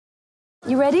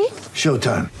You ready?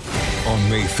 Showtime. On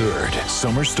May 3rd,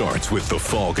 summer starts with The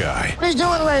Fall Guy. Let's do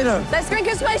it later. Let's drink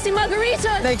a spicy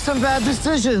margarita. Make some bad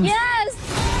decisions. Yes!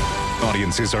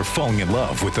 Audiences are falling in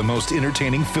love with the most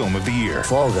entertaining film of the year.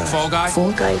 Fall Guy. Fall Guy?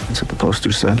 Fall guy. That's what the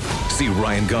poster said. See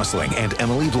Ryan Gosling and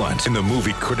Emily Blunt in the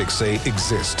movie critics say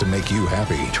exists to make you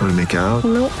happy. Trying to make it out?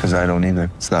 Nope. Because I don't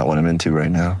either. It's not what I'm into right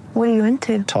now. What are you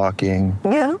into? Talking.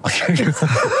 Yeah.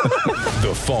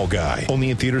 The Fall Guy.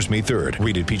 Only in theaters May 3rd.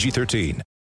 Rated PG-13.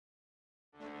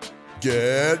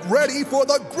 Get ready for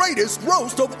the greatest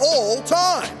roast of all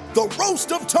time, the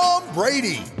Roast of Tom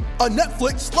Brady, a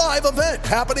Netflix live event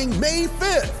happening May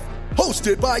 5th.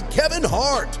 Hosted by Kevin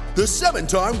Hart, the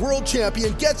 7-time world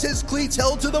champion gets his cleats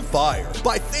held to the fire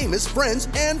by famous friends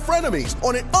and frenemies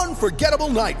on an unforgettable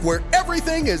night where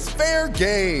everything is fair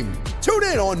game. Tune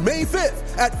in on May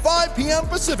 5th at 5 p.m.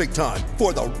 Pacific time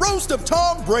for the Roast of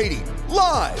Tom Brady,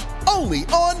 live only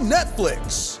on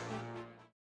Netflix.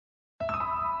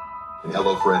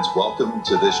 Hello, friends. Welcome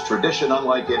to this tradition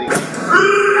unlike any.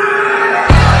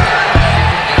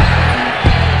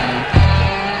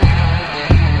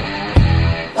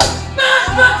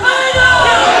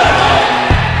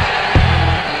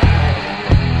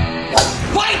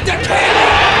 Fight the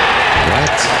cannon!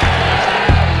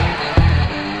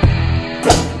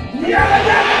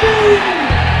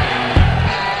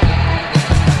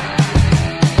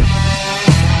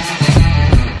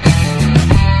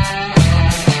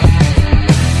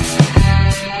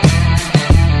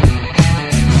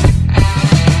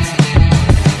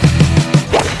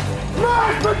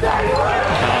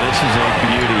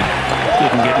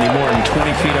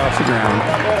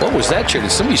 What was that, Chair?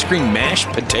 Did somebody scream mashed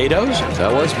potatoes?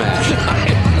 That was mashed.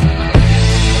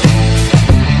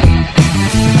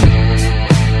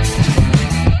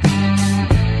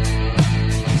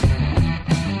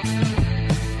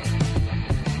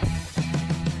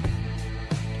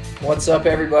 What's up,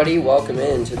 everybody? Welcome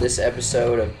in to this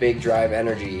episode of Big Drive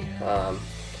Energy.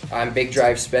 I'm Big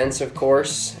Drive Spence, of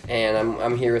course, and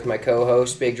I'm here with my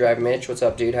co-host, Big Drive Mitch. What's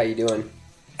up, dude? How you doing?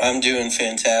 I'm doing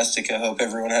fantastic. I hope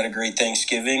everyone had a great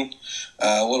Thanksgiving.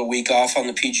 A little week off on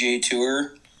the PGA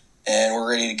Tour, and we're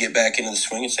ready to get back into the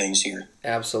swing of things here.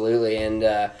 Absolutely, and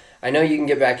I know you can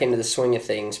get back into the swing of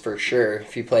things for sure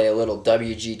if you play a little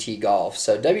WGT Golf.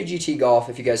 So WGT Golf,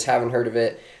 if you guys haven't heard of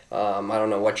it, I don't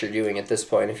know what you're doing at this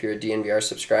point if you're a DNVR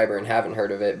subscriber and haven't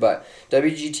heard of it, but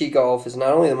WGT Golf is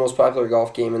not only the most popular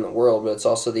golf game in the world, but it's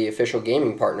also the official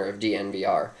gaming partner of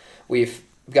DNVR. We've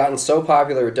gotten so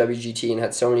popular with WGT and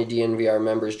had so many DNVR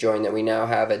members join that we now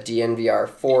have a DNVR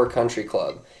 4 country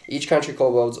club. Each country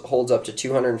club holds up to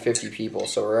 250 people,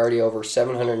 so we're already over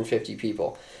 750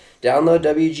 people. Download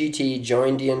WGT,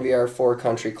 join DNVR 4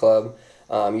 country club.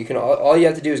 All you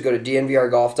have to do is go to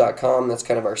dnvrgolf.com. That's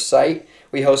kind of our site.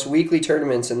 We host weekly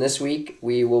tournaments, and this week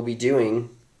we will be doing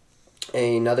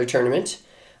another tournament.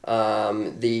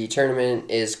 The tournament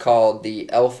is called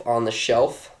the Elf on the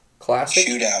Shelf Classic?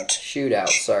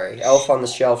 Shootout, Elf on the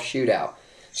Shelf Shootout.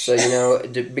 So,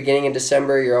 beginning in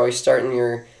December, you're always starting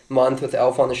your month with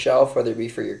Elf on the Shelf, whether it be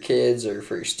for your kids or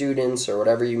for your students or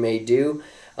whatever you may do.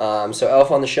 So Elf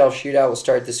on the Shelf Shootout will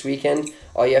start this weekend.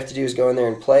 All you have to do is go in there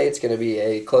and play. It's going to be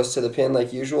a close to the pin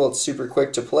like usual. It's super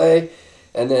quick to play.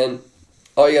 And then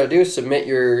all you got to do is submit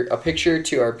a picture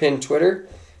to our pinned Twitter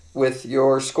with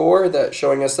your score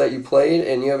showing us that you played,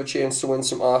 and you have a chance to win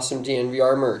some awesome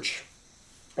DNVR merch.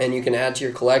 And you can add to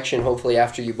your collection, hopefully,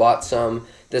 after you bought some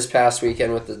this past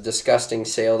weekend with the disgusting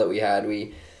sale that we had.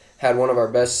 We had one of our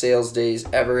best sales days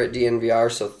ever at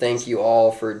DNVR, so thank you all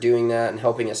for doing that and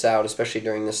helping us out, especially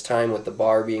during this time with the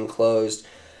bar being closed.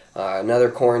 Another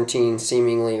quarantine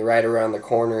seemingly right around the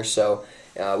corner, so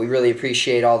we really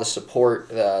appreciate all the support.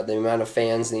 The amount of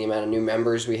fans and the amount of new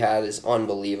members we had is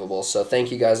unbelievable. So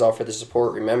thank you guys all for the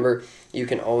support. Remember, you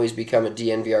can always become a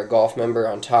DNVR Golf member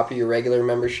on top of your regular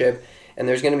membership. And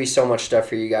there's going to be so much stuff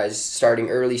for you guys. Starting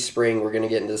early spring, we're going to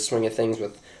get into the swing of things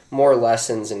with more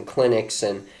lessons and clinics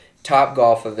and top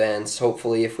golf events.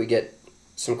 Hopefully, if we get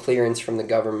some clearance from the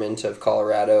government of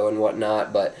Colorado and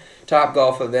whatnot. But top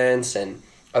golf events and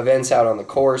events out on the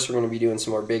course. We're going to be doing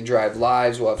some more Big Drive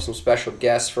Lives. We'll have some special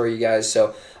guests for you guys.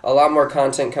 So a lot more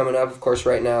content coming up. Of course,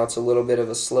 right now it's a little bit of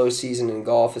a slow season in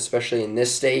golf, especially in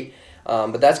this state.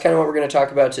 But that's kind of what we're going to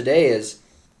talk about today is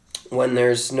when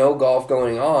there's no golf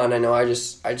going on. I know I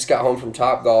just got home from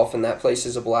Top Golf, and that place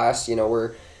is a blast.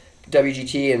 We're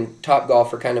WGT and Top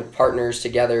Golf are kind of partners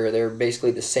together. They're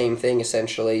basically the same thing,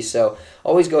 essentially. So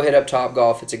always go hit up Top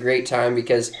Golf. It's a great time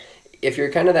because if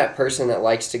you're kind of that person that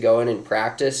likes to go in and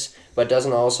practice, but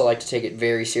doesn't also like to take it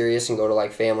very serious and go to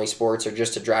like family sports or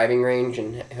just a driving range.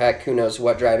 And heck, who knows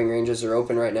what driving ranges are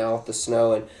open right now with the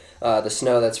snow and the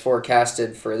snow that's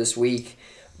forecasted for this week.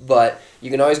 But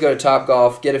you can always go to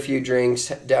Topgolf, get a few drinks,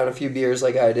 down a few beers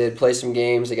like I did, play some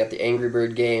games. They got the Angry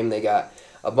Bird game. They got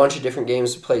a bunch of different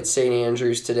games. Played St.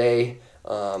 Andrews today.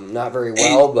 Not very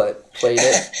well, but played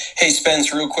it. Hey,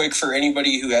 Spence, real quick, for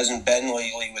anybody who hasn't been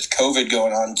lately with COVID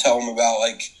going on, tell them about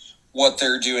like what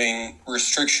they're doing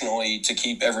restrictionally to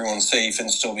keep everyone safe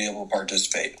and still be able to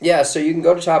participate. Yeah, so you can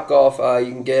go to Topgolf.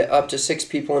 You can get up to 6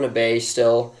 people in a bay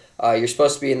still. You're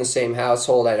supposed to be in the same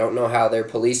household. I don't know how they're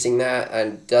policing that,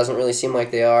 and it doesn't really seem like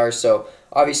they are. So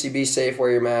obviously be safe, wear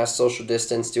your mask, social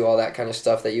distance, do all that kind of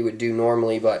stuff that you would do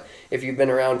normally. But if you've been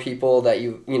around people that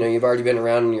you've already been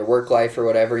around in your work life or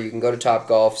whatever, you can go to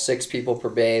Topgolf, 6 people per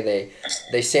bay.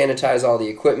 They sanitize all the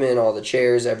equipment, all the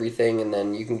chairs, everything, and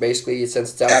then you can basically,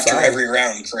 since it's outside. After every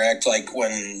round, correct? Like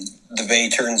when the bay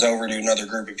turns over to another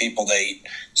group of people, they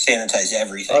sanitize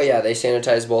everything. Oh yeah, they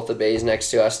sanitized both the bays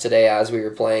next to us today as we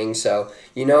were playing. So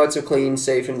it's a clean,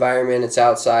 safe environment. It's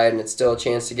outside, and it's still a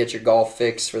chance to get your golf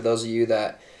fix for those of you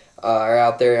that are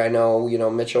out there. I know,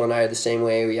 Mitchell and I are the same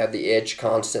way. We have the itch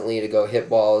constantly to go hit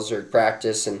balls or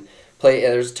practice and play.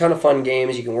 There's a ton of fun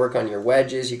games. You can work on your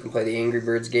wedges. You can play the Angry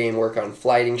Birds game, work on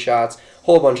flighting shots,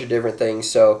 whole bunch of different things.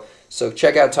 So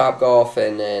check out Topgolf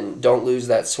and don't lose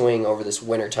that swing over this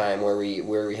winter time where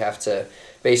we have to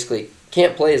basically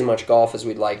can't play as much golf as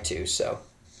we'd like to. So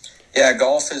yeah,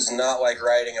 golf is not like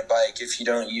riding a bike. If you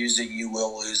don't use it, you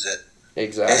will lose it.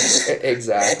 Exactly.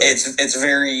 It's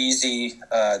very easy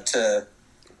to.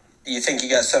 You think you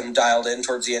got something dialed in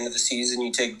towards the end of the season.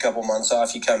 You take a couple months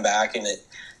off. You come back, and it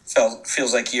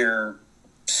feels like you're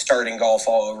starting golf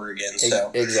all over again.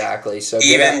 So exactly. So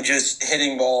even just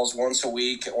hitting balls once a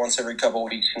week, once every couple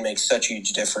of weeks, can make such a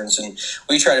huge difference. And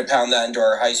we try to pound that into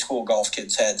our high school golf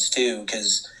kids' heads too,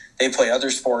 because they play other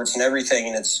sports and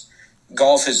everything, and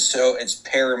golf is it's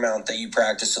paramount that you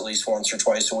practice at least once or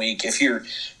twice a week. If you're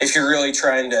really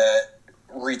trying to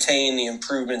retain the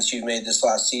improvements you've made this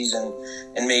last season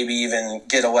and maybe even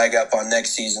get a leg up on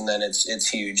next season, then it's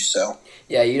huge. So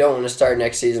yeah, you don't want to start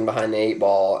next season behind the 8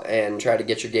 ball and try to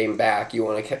get your game back. You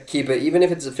want to keep it, even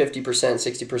if it's a 50%,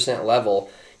 60% level.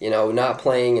 Not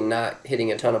playing and not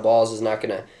hitting a ton of balls is not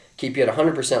going to keep you at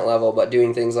 100% level, but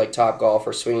doing things like Topgolf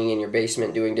or swinging in your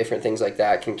basement, doing different things like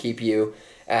that can keep you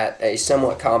at a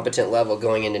somewhat competent level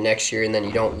going into next year, and then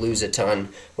you don't lose a ton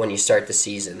when you start the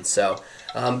season. So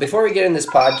before we get in this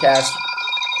podcast...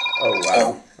 Oh,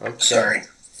 wow. Okay. Sorry.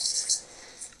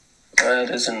 That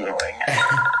is annoying.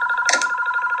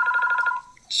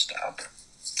 Stop.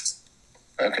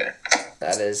 Okay.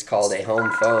 That is called a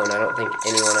home phone. I don't think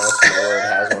anyone else in the world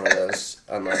has one of those.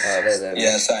 Other than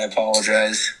yes, I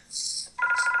apologize.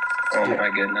 Oh, my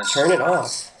goodness. Turn it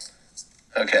off.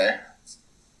 Okay.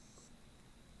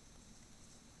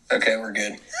 Okay, we're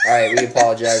good. All right, we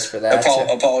apologize for that.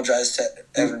 Apologize to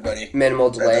everybody. Minimal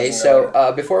delay.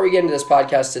 So before we get into this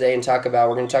podcast today and we're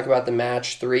going to talk about the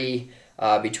match 3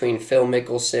 between Phil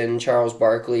Mickelson, Charles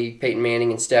Barkley, Peyton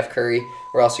Manning, and Steph Curry.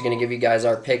 We're also going to give you guys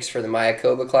our picks for the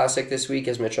Mayakoba Classic this week.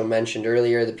 As Mitchell mentioned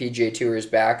earlier, the PGA Tour is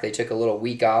back. They took a little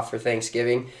week off for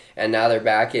Thanksgiving, and now they're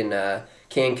back in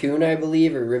Cancun, I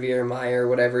believe, or Riviera Maya or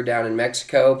whatever, down in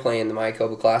Mexico, playing the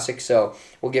Mayakoba Classic. So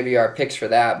we'll give you our picks for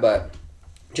that, but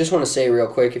just want to say real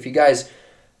quick, if you guys,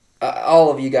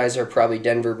 all of you guys are probably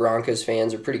Denver Broncos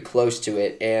fans or pretty close to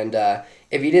it, and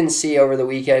if you didn't see over the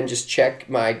weekend, just go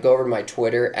over to my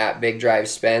Twitter,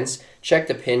 @BigDriveSpence, check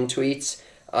the pinned tweets.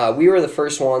 We were the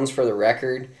first ones, for the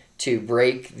record, to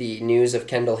break the news of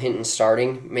Kendall Hinton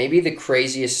starting, maybe the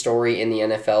craziest story in the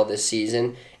NFL this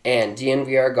season, and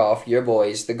DNVR Golf, your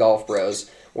boys, the Golf Bros,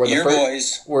 were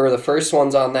the first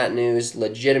ones on that news,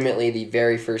 legitimately the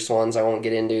very first ones. I won't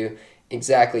get into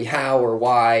exactly how or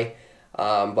why,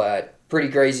 but pretty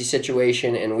crazy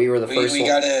situation, and we were the first. We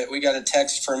got a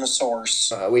text from a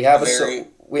source. We have a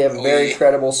very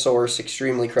credible source,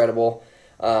 extremely credible,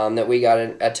 that we got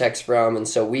a text from, and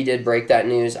so we did break that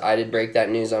news. I did break that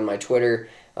news on my Twitter.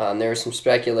 There was some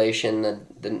speculation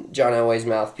that the John Elway's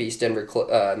mouthpiece,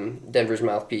 Denver's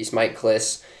mouthpiece, Mike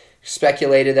Kliss,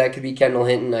 speculated that could be Kendall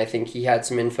Hinton. I think he had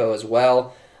some info as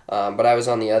well. But I was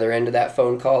on the other end of that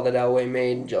phone call that Elway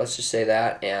made, let's just say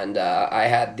that, and I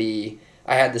had the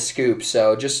scoop.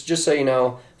 So just so you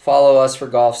know, follow us for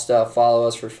golf stuff, follow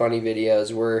us for funny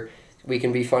videos. We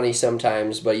can be funny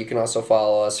sometimes, but you can also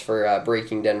follow us for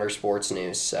breaking Denver sports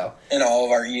news. So and all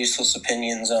of our useless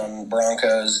opinions on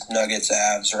Broncos, Nuggets,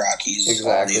 Avs, Rockies.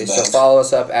 Exactly. So follow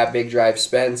us up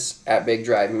 @BigDriveSpence,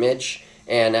 @BigDriveMitch,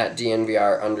 and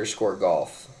 @DNVR_golf.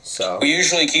 So we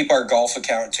usually keep our golf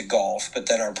account to golf, but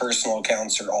then our personal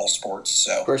accounts are all sports.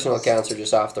 So personal accounts are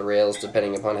just off the rails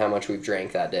depending upon how much we've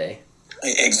drank that day.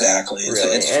 Exactly.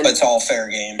 Really. It's all fair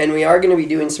game. And we are going to be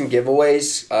doing some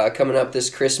giveaways coming up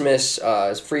this Christmas.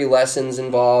 Free lessons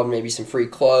involved, maybe some free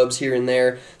clubs here and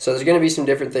there. So there's going to be some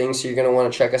different things. So you're going to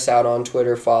want to check us out on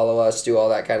Twitter, follow us, do all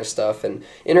that kind of stuff, and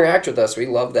interact with us. We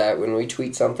love that. When we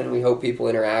tweet something, we hope people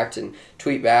interact and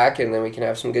tweet back, and then we can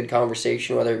have some good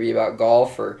conversation, whether it be about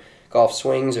golf or golf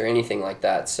swings or anything like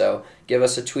that. So give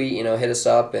us a tweet, hit us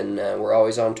up, and we're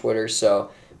always on Twitter.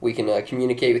 So we can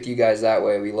communicate with you guys that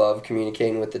way. We love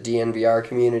communicating with the DNVR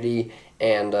community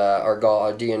and our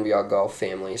DNVR golf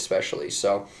family especially.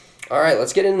 So, all right,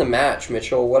 let's get into the match,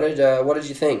 Mitchell. What did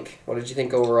you think? What did you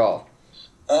think overall?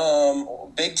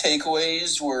 Big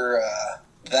takeaways were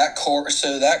that course.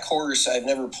 So that course, I've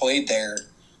never played there,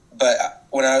 but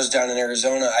when I was down in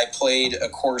Arizona, I played a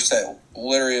course that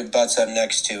literally butts up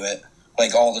next to it,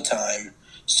 like all the time.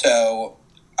 So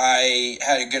I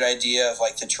had a good idea of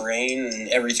like the terrain and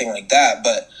everything like that,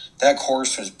 but that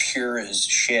course was pure as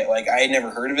shit. Like I had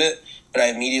never heard of it, but I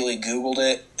immediately Googled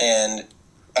it, and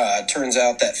turns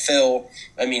out that Phil,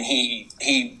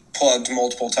 he plugged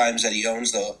multiple times that he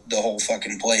owns the whole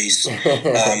fucking place.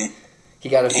 He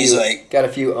got a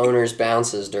few owners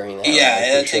bounces during that.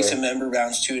 Yeah, it takes a member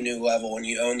bounce to a new level when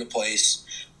you own the place.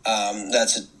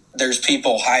 There's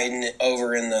people hiding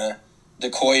over in the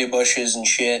koya bushes and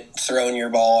shit, throwing your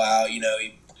ball out,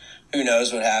 who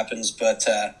knows what happens. But,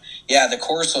 the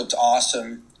course looked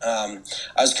awesome. I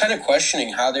was kind of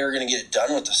questioning how they were going to get it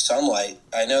done with the sunlight.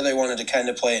 I know they wanted to kind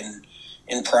of play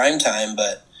in prime time,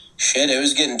 but shit, it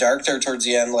was getting dark there towards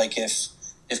the end. Like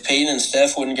if Peyton and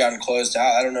Steph wouldn't have gotten closed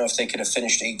out, I don't know if they could have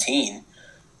finished 18.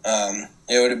 It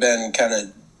would have been kind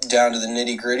of down to the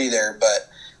nitty gritty there, but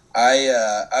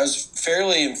I was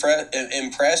fairly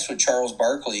impressed with Charles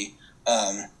Barkley.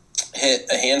 Hit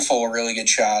a handful of really good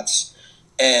shots,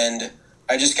 and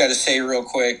I just got to say real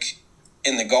quick,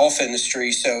 in the golf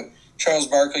industry, so Charles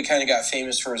Barkley kind of got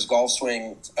famous for his golf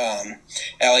swing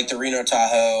at like the Reno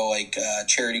Tahoe,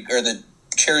 the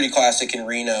Charity Classic in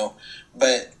Reno,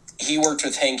 but he worked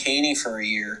with Hank Haney for a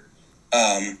year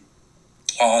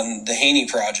on the Haney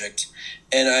Project,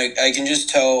 and I can just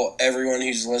tell everyone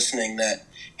who's listening that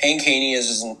Hank Haney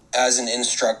as an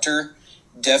instructor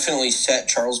definitely set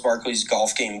Charles Barkley's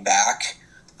golf game back.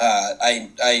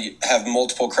 I have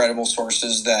multiple credible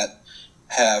sources that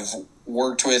have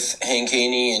worked with Hank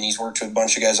Haney, and he's worked with a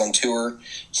bunch of guys on tour.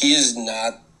 He is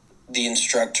not the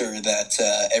instructor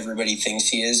that everybody thinks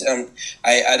he is.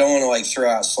 I don't want to throw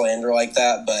out slander like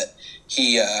that, but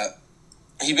he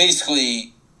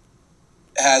basically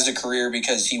has a career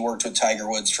because he worked with Tiger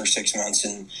Woods for 6 months,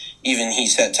 and even he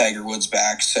set Tiger Woods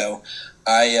back. So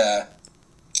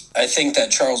I think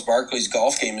that Charles Barkley's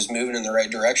golf game is moving in the right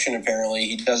direction. Apparently,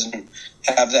 he doesn't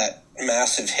have that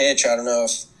massive hitch. I don't know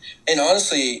if, and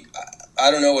honestly,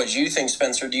 I don't know what you think,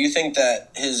 Spencer. Do you think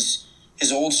that his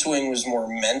old swing was more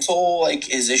mental, like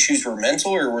his issues were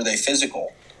mental, or were they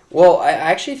physical? Well, I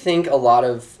actually think a lot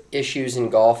of issues in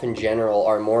golf in general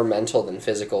are more mental than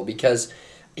physical, because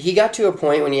he got to a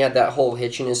point when he had that whole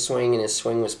hitch in his swing, and his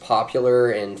swing was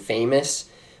popular and famous,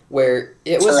 where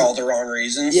it was for all the wrong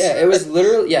reasons. Yeah, it was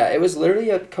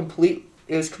literally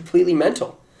completely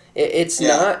mental. It's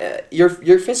not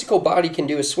your physical body can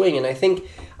do a swing, and I think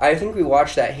we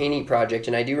watched that Haney project,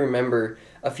 and I do remember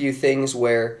a few things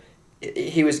where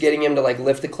he was getting him to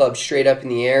lift the club straight up in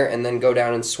the air and then go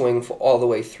down and swing all the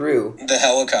way through the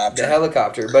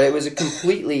helicopter. But it was a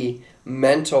completely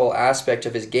mental aspect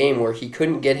of his game where he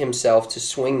couldn't get himself to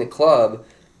swing the club.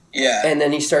 Yeah. And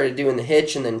then he started doing the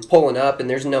hitch and then pulling up, and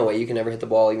there's no way you can ever hit the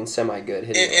ball even semi-good.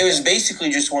 It was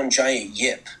basically just one giant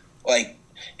yip. Like,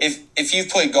 if you've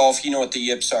played golf, you know what the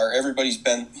yips are. Everybody's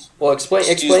been... Well, explain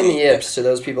the yips to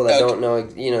those people that don't know,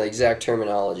 the exact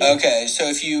terminology. Okay, so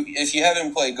if you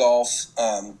haven't played golf,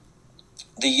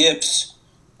 the yips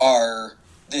are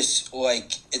this,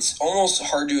 it's almost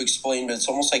hard to explain, but it's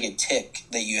almost like a tick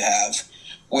that you have,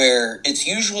 where it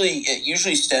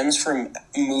usually stems from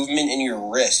movement in your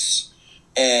wrists,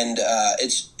 and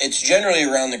it's generally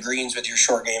around the greens with your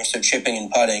short game, so chipping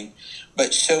and putting.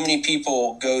 But so many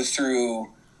people go through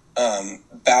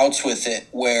bouts with it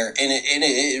where, and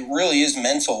it really is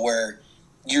mental, where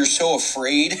you're so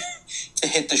afraid to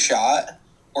hit the shot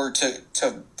or to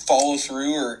follow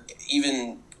through or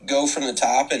even go from the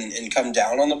top and come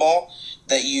down on the ball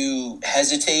that you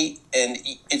hesitate, and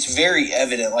it's very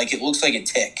evident. Like, it looks like a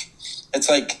tick. It's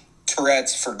like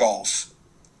Tourette's for golf,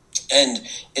 and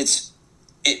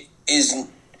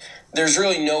there's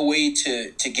really no way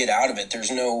to get out of it.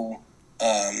 There's no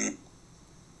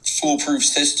foolproof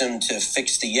system to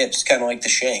fix the yips, kind of like the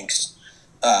shanks.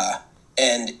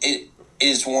 And it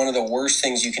is one of the worst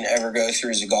things you can ever go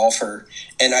through as a golfer.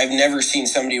 And I've never seen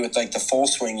somebody with like the full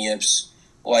swing yips.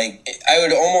 Like, I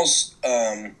would almost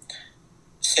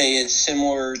say it's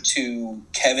similar to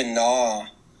Kevin Na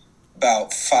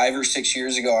about 5 or 6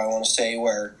 years ago, I want to say,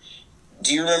 where,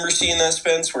 do you remember seeing that,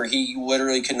 Spence, where he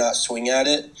literally could not swing at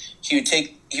it? He would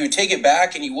take it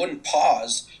back and he wouldn't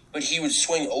pause, but he would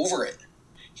swing over it.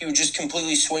 He would just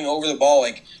completely swing over the ball.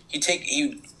 Like,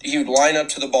 he would line up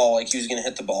to the ball like he was going to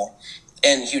hit the ball,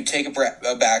 and he would take a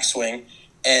backswing,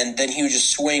 and then he would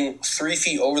just swing 3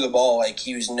 feet over the ball like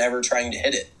he was never trying to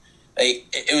hit it. Like,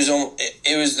 it was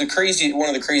one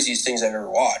of the craziest things I've ever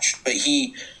watched. But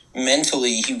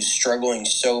mentally he was struggling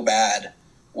so bad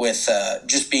with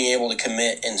just being able to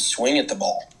commit and swing at the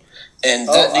ball. And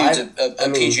that dude's a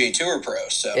PGA Tour pro.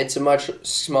 So it's a much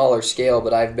smaller scale,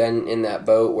 but I've been in that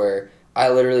boat where I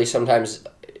literally sometimes,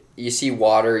 you see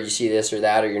water, you see this or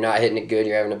that, or you're not hitting it good,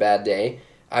 you're having a bad day.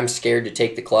 I'm scared to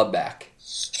take the club back.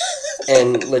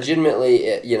 And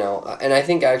legitimately, and I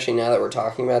think actually now that we're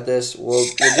talking about this, we'll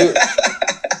do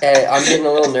I'm getting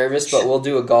a little nervous, but we'll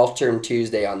do a Golf Term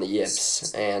Tuesday on the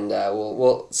yips. And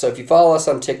we'll so if you follow us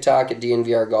on TikTok at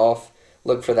DNVR Golf,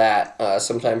 look for that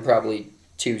sometime probably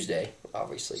Tuesday,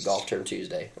 obviously. Golf Term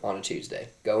Tuesday on a Tuesday.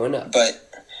 Going up. But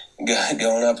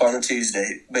going up on a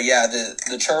Tuesday. But yeah,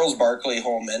 the Charles Barkley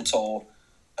whole mental,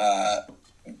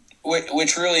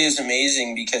 which really is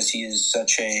amazing because he is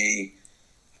such a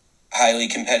highly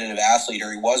competitive athlete,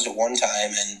 or he was at one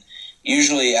time, and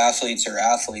usually athletes are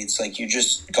athletes. Like,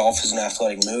 golf is an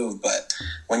athletic move, but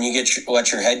when you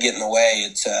let your head get in the way,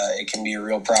 it can be a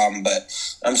real problem. But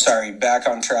I'm sorry, back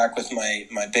on track with my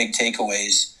big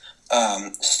takeaways.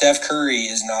 Steph Curry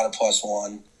is not a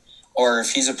 +1, or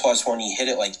if he's a +1, he hit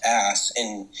it like ass,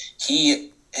 and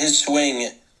his swing,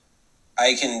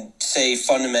 I can say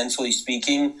fundamentally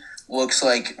speaking, looks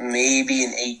like maybe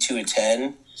an 8 to a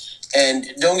 10.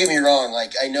 And don't get me wrong,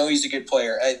 like, I know he's a good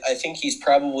player. I think he's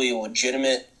probably a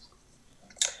legitimate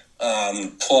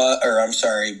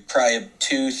probably a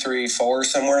 2, 3, 4,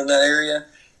 somewhere in that area.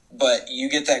 But you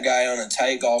get that guy on a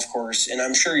tight golf course, and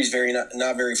I'm sure he's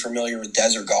not very familiar with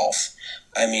desert golf.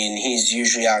 I mean, he's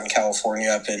usually out in California,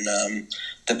 up in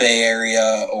the Bay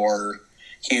Area, or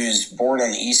he was born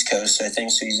on the East Coast, I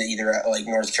think, so he's either at like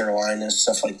North Carolina,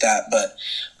 stuff like that. But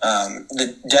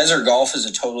the desert golf is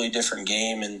a totally different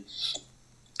game, and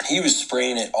he was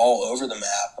spraying it all over the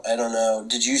map. I don't know.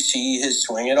 Did you see his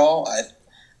swing at all?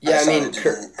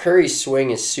 Curry's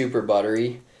swing is super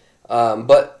buttery.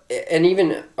 But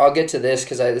even I'll get to this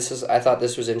because I thought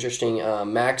this was interesting.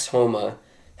 Max Homa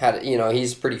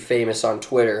he's pretty famous on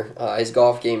Twitter. His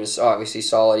golf game is obviously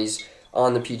solid. He's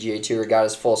on the PGA Tour, got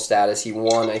his full status. He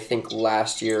won, I think,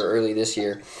 last year or early this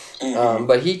year. Mm-hmm.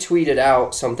 But he tweeted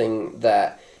out something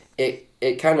that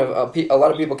it kind of a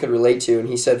lot of people could relate to, and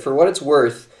he said, "For what it's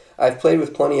worth, I've played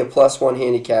with plenty of +1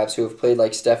 handicaps who have played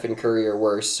like Stephen Curry or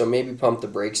worse, so maybe pump the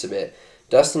brakes a bit.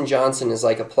 Dustin Johnson is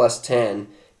like a +10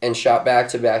 and shot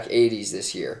back-to-back 80s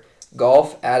this year.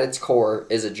 Golf, at its core,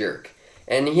 is a jerk."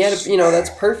 And he had, that's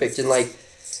perfect. And, like,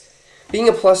 being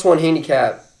a +1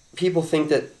 handicap, people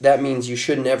think that means you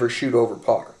should never shoot over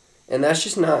par. And that's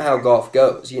just not how golf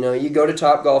goes. You go to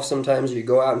Top Golf sometimes, or you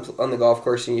go out on the golf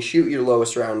course and you shoot your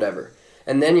lowest round ever.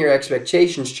 And then your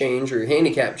expectations change, or your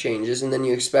handicap changes, and then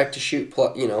you expect to shoot,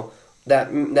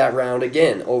 that round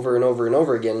again, over and over and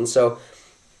over again. And so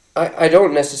I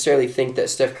don't necessarily think that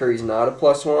Steph Curry's not a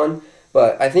 +1,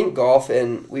 but I think golf,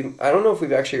 and I don't know if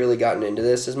we've actually really gotten into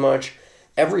this as much.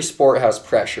 Every sport has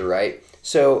pressure, right?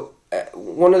 So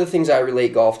one of the things I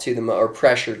relate golf to or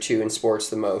pressure to in sports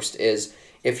the most is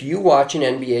if you watch an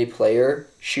NBA player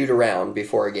shoot around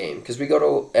before a game, because we go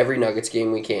to every Nuggets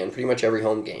game we can, pretty much every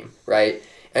home game, right?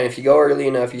 And if you go early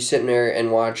enough, you sit in there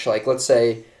and watch, like, let's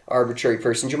say, arbitrary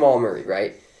person, Jamal Murray,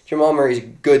 right? Jamal Murray's a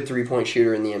good three-point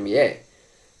shooter in the NBA.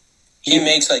 He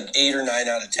makes like 8 or 9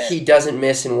 out of 10. He doesn't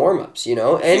miss in warm-ups,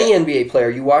 Any NBA player,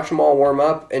 you watch them all warm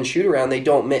up and shoot around, they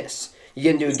don't miss. You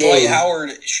get into a game. Dwight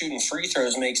Howard shooting free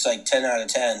throws makes like 10 out of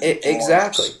 10.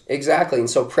 Exactly. And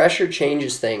so pressure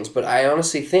changes things. But I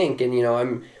honestly think,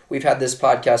 and we've had this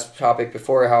podcast topic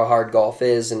before, how hard golf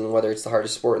is, and whether it's the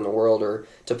hardest sport in the world or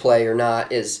to play or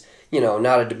not is,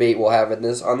 not a debate we'll have on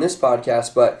this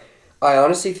podcast. But I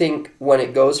honestly think when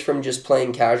it goes from just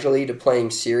playing casually to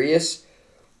playing serious,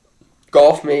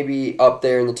 golf may be up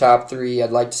there in the top 3.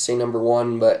 I'd like to say number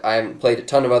 1, but I haven't played a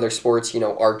ton of other sports,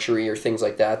 archery or things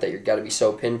like that you've got to be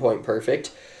so pinpoint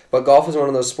perfect. But golf is one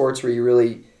of those sports where you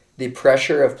really, the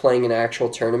pressure of playing an actual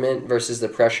tournament versus the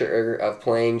pressure of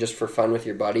playing just for fun with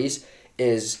your buddies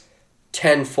is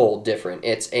tenfold different.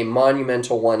 It's a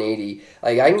monumental 180.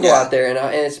 Like, I can go out there, and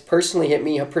it's personally hit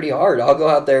me pretty hard. I'll go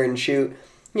out there and shoot,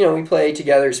 we play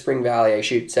together at Spring Valley. I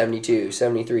shoot 72,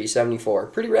 73, 74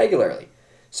 pretty regularly.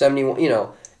 71,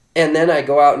 and then I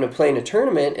go out and play in a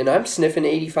tournament, and I'm sniffing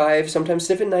 85, sometimes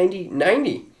sniffing 90.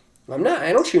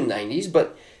 I don't shoot 90s,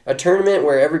 but a tournament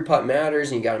where every putt matters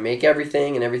and you got to make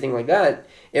everything and everything like that,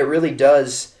 it really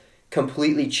does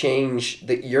completely change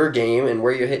your game and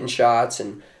where you're hitting shots,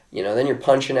 and then you're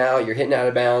punching out, you're hitting out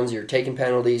of bounds, you're taking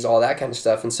penalties, all that kind of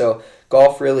stuff. And so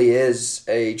golf really is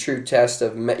a true test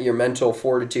of your mental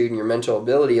fortitude and your mental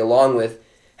ability, along with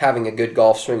having a good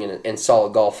golf swing and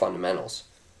solid golf fundamentals.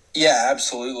 Yeah,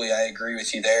 absolutely. I agree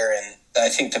with you there. And I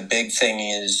think the big thing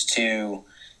is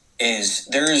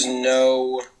there is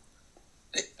no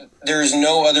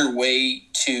other way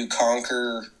to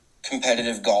conquer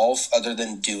competitive golf other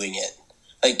than doing it.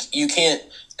 Like,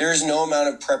 there's no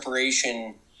amount of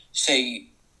preparation. Say,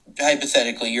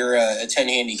 hypothetically, you're a 10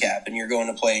 handicap and you're going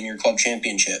to play in your club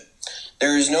championship.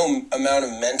 There is no amount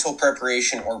of mental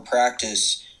preparation or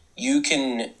practice you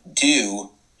can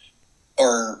do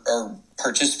or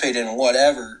participate in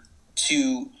whatever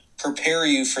to prepare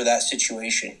you for that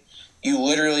situation. You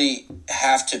literally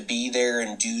have to be there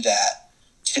and do that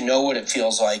to know what it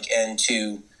feels like and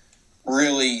to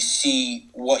really see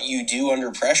what you do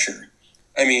under pressure.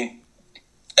 I mean,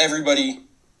 everybody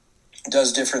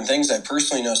does different things. I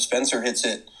personally know Spencer hits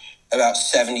it about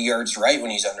 70 yards right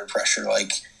when he's under pressure.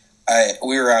 Like,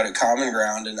 we were out at Common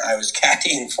Ground and I was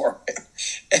caddying for him.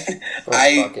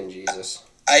 And fucking Jesus.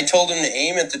 I told him to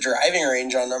aim at the driving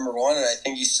range on number 1, and I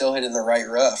think he still hit in the right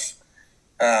rough.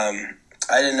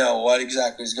 I didn't know what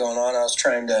exactly was going on. I was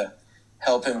trying to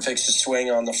help him fix his swing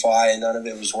on the fly, and none of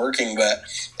it was working. But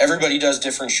everybody does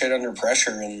different shit under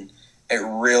pressure, and it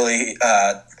really,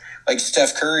 like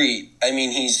Steph Curry, I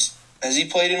mean, has he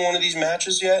played in one of these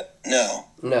matches yet? No.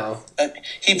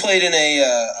 He played in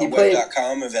a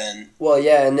Web.com event. Well,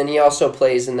 yeah, and then he also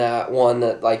plays in that one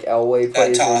that, like, Elway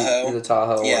plays Tahoe. in the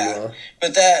Tahoe. Yeah.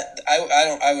 But that,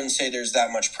 I wouldn't say there's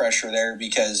that much pressure there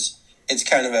because it's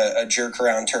kind of a jerk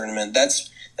around tournament. That's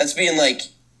being like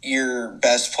your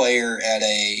best player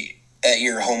at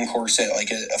your home course at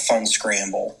like a fun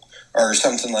scramble or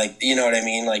something, like, you know what I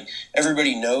mean? Like,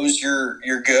 everybody knows you're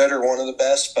good or one of the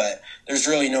best, but there's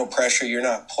really no pressure. You're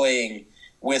not playing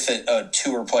with a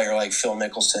tour player like Phil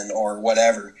Mickelson or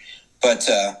whatever. But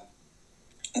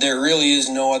there really is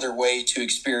no other way to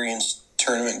experience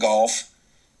tournament golf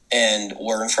and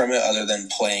learn from it other than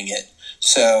playing it.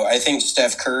 So I think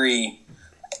Steph Curry,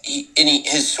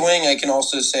 his swing, I can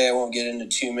also say, I won't get into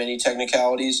too many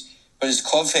technicalities, but his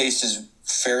club face is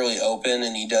fairly open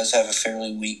and he does have a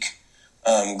fairly weak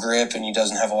grip, and he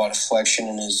doesn't have a lot of flexion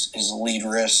in his lead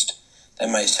wrist. That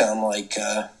might sound like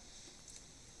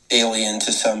alien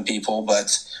to some people,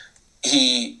 but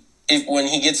when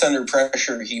he gets under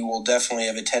pressure, he will definitely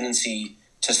have a tendency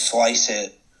to slice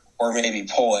it or maybe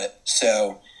pull it.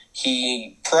 So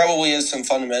he probably has some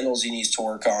fundamentals he needs to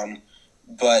work on.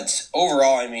 But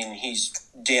overall, I mean, he's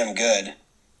damn good.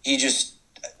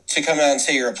 To come out and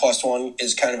say you're a +1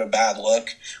 is kind of a bad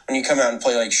look when you come out and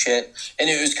play like shit. And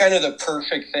it was kind of the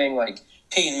perfect thing. Like,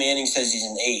 Peyton Manning says he's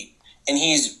an 8, and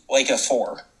he's like a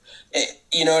 4.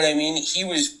 You know what I mean? He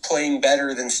was playing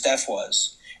better than Steph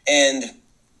was. And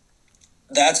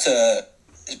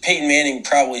Peyton Manning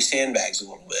probably sandbags a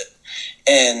little bit.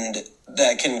 And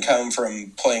that can come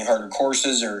from playing harder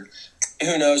courses, or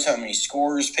who knows how many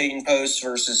scores Peyton posts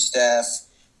versus Steph.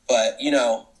 But,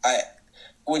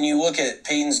 when you look at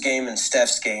Peyton's game and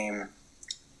Steph's game,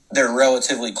 they're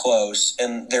relatively close,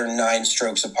 and they're 9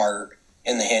 strokes apart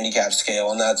in the handicap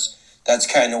scale, and that's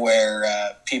kind of where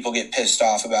people get pissed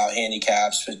off about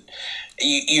handicaps. But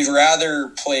you'd rather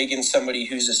play against somebody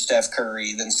who's a Steph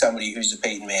Curry than somebody who's a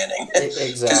Peyton Manning.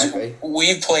 Exactly.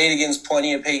 We've played against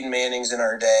plenty of Peyton Mannings in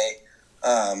our day.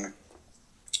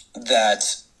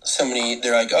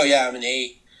 They're like, oh yeah, I'm an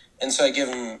 8. And so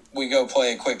we go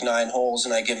play a quick 9 holes,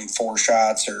 and I give them 4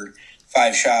 shots or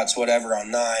 5 shots, whatever,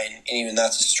 on 9. And even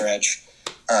that's a stretch.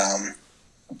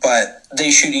 But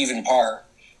they shoot even par.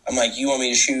 I'm like, you want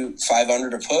me to shoot 5 under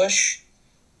to push?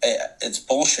 It's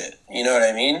bullshit. You know what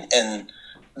I mean? And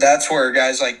that's where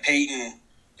guys like Peyton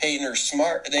are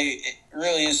smart. It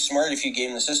really is smart if you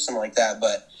game the system like that.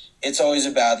 But it's always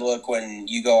a bad look when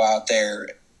you go out there,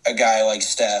 a guy like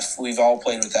Steph. We've all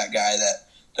played with that guy that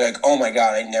they're like, oh my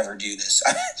God, I never do this.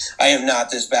 I am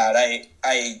not this bad.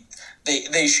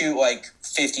 They shoot like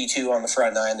 52 on the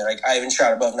front 9. They're like, I haven't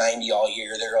shot above 90 all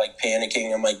year. They're like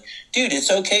panicking. I'm like, dude,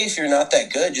 it's okay if you're not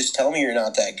that good. Just tell me you're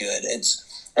not that good.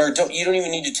 You don't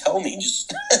even need to tell me.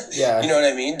 Just, yeah. You know what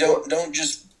I mean? Don't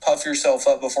just puff yourself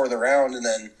up before the round and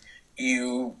then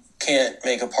you can't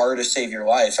make a par to save your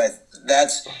life.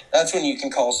 That's when you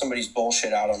can call somebody's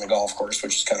bullshit out on the golf course,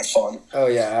 which is kind of fun. Oh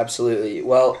yeah, absolutely.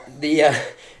 Well,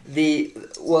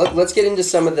 let's get into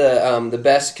some of the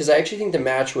best, because I actually think the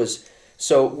match was.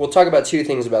 So we'll talk about two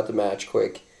things about the match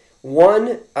quick.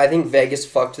 One, I think Vegas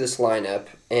fucked this lineup,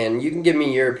 and you can give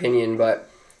me your opinion, but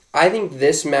I think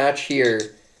this match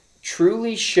here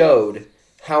truly showed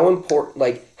how important,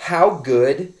 like how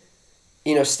good,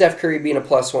 Steph Curry being a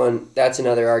 +1, that's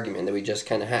another argument that we just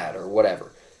kind of had or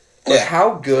whatever. But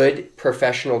how good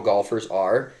professional golfers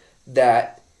are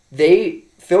that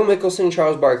Phil Mickelson and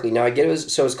Charles Barkley, now I get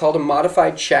it's called a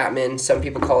modified Chapman. Some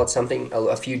people call it something,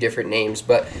 a few different names.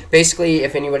 But basically,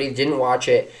 if anybody didn't watch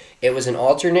it, it was an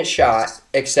alternate shot,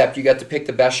 except you got to pick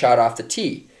the best shot off the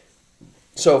tee.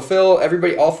 So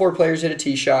all 4 players hit a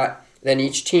tee shot. Then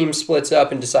each team splits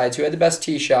up and decides who had the best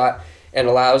tee shot and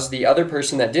allows the other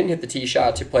person that didn't hit the tee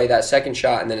shot to play that second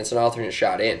shot, and then it's an alternate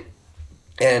shot in.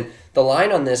 And the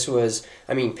line on this was,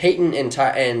 Peyton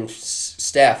and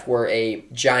Steph were a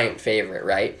giant favorite,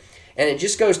 right? And it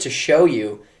just goes to show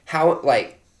you how,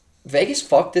 Vegas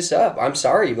fucked this up. I'm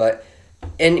sorry, but...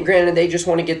 And granted, they just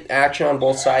want to get action on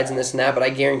both sides and this and that, but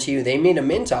I guarantee you they made a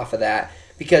mint off of that,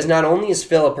 because not only is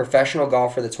Phil a professional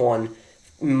golfer that's won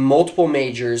multiple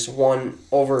majors, won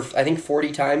over, I think,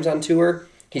 40 times on tour.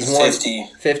 He's won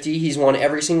 50. He's won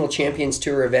every single Champions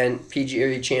Tour event,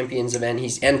 PGA Champions event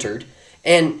he's entered.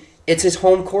 And it's his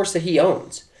home course that he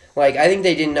owns. I think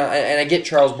they did not, and I get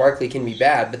Charles Barkley can be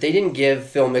bad, but they didn't give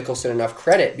Phil Mickelson enough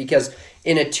credit, because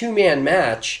in a 2-man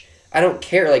match, I don't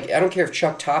care if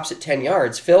Chuck tops at 10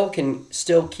 yards, Phil can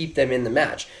still keep them in the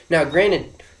match. Now,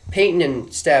 granted, Peyton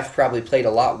and Steph probably played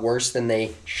a lot worse than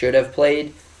they should have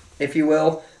played, if you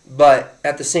will, but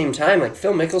at the same time,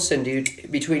 Phil Mickelson, dude,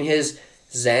 between his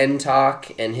Zen talk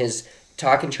and his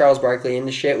talking Charles Barkley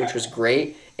into shit, which was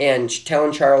great, and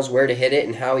telling Charles where to hit it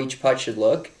and how each putt should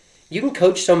look, you can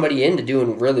coach somebody into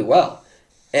doing really well.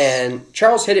 And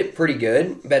Charles hit it pretty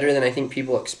good, better than I think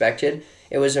people expected.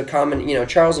 It was a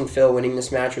Charles and Phil winning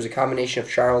this match was a combination of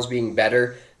Charles being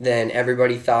better than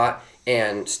everybody thought,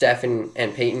 and Steph and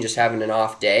Peyton just having an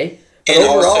off day. But and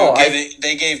overall,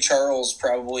 they gave Charles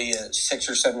probably a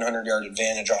 600 or 700 yard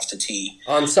advantage off the tee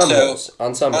on some holes.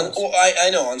 Well, I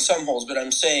know on some holes, but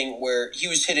I'm saying where he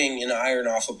was hitting an iron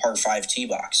off a par 5 tee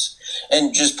box,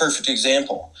 and just perfect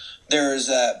example. There was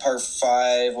that par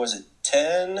 5. Was it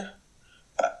 10?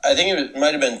 I think it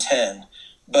might have been 10.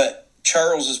 But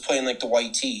Charles is playing the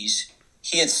white tees.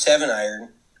 He hits 7 iron,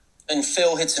 and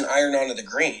Phil hits an iron onto the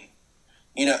green.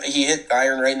 He hit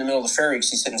iron right in the middle of the fairway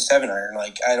because he's hitting 7 iron.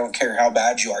 I don't care how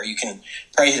bad you are. You can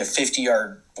probably hit a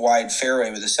 50-yard wide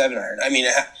fairway with a 7 iron.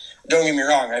 Don't get me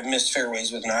wrong. I've missed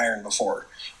fairways with an iron before.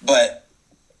 But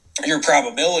your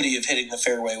probability of hitting the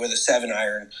fairway with a 7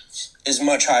 iron is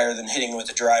much higher than hitting with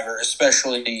a driver,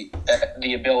 especially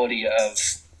the ability of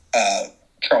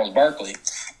Charles Barkley.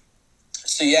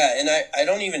 So, yeah, and I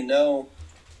don't even know.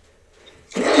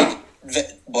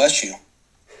 Bless you.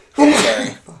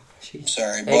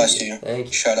 Sorry, bless you. Thank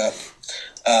you. Shut up.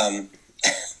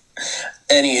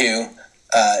 Anywho,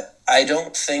 I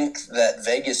don't think that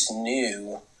Vegas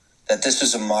knew that this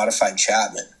was a modified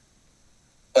Chapman.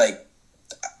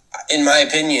 In my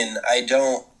opinion, I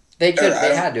don't. They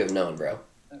had to have known, bro.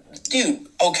 Dude,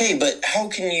 okay, but how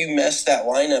can you mess that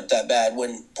lineup that bad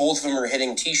when both of them are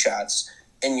hitting tee shots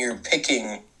and you're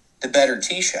picking the better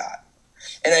tee shot?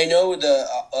 And I know the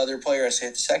other player has to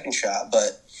hit the second shot,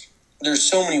 but there's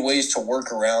so many ways to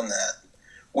work around that,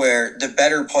 where the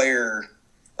better player,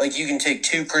 you can take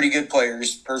 2 pretty good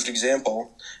players, perfect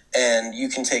example, and you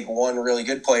can take one really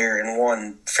good player and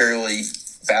one fairly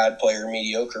bad player,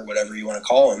 mediocre, whatever you want to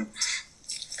call him.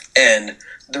 And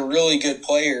the really good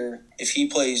player, if he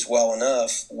plays well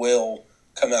enough, will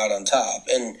come out on top.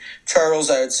 And Charles,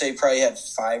 I would say, probably had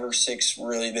 5 or 6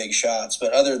 really big shots,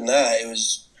 but other than that, it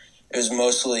was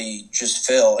mostly just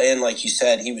Phil. And like you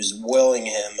said, he was willing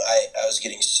him. I was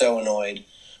getting so annoyed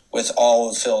with all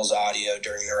of Phil's audio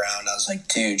during the round. I was like,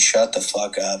 dude, shut the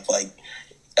fuck up.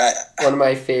 One of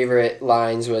my favorite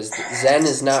lines was, Zen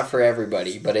is not for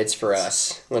everybody, but it's for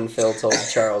us. When Phil told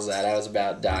Charles that, I was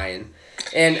about dying.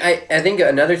 And I think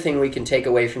another thing we can take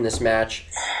away from this match,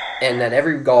 and that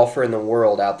every golfer in the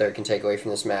world out there can take away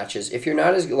from this match, is if you're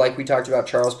not as, like we talked about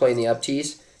Charles playing the up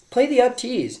tees, play the up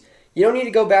tees. You don't need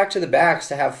to go back to the backs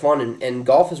to have fun, and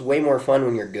golf is way more fun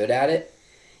when you're good at it.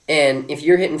 And if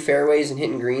you're hitting fairways and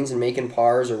hitting greens and making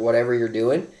pars or whatever you're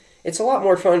doing, it's a lot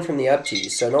more fun from the up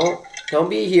tees. So don't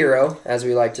be a hero, as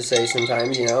we like to say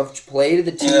sometimes. Play to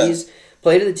the tees,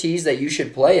 play to the tees that you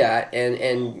should play at,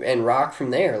 and rock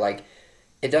from there.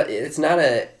 it's not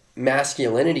a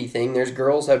masculinity thing. There's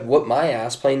girls that whoop my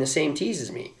ass playing the same tees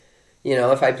as me.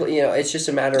 If I play, it's just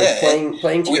a matter of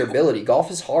playing to your ability. Golf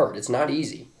is hard. It's not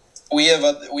easy. We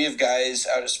have guys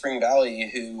out of Spring Valley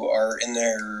who are in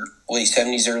their late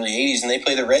 70s, early 80s, and they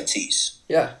play the red tees.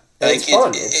 Yeah, it's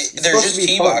fun. They're just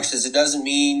tee boxes. It doesn't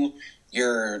mean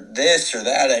you're this or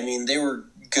that. I mean, they were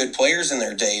good players in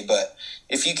their day, but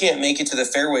if you can't make it to the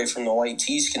fairway from the white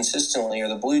tees consistently, or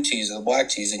the blue tees or the black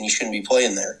tees, then you shouldn't be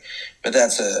playing there. But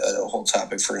that's a whole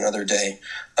topic for another day.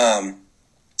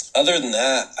 Other than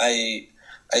that, I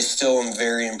still am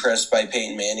very impressed by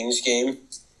Peyton Manning's game.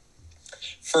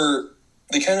 For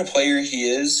the kind of player he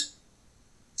is,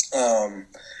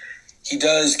 he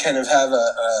does kind of have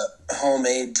a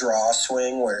homemade draw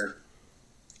swing where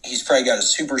he's probably got a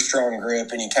super strong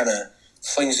grip and he kind of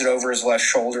flings it over his left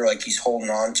shoulder like he's holding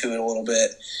on to it a little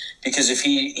bit. Because if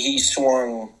he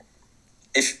swung,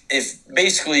 if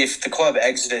the club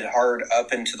exited hard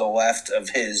up into the left of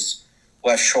his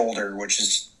left shoulder, which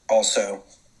is also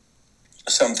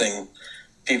something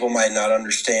people might not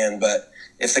understand, but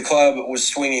if the club was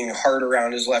swinging hard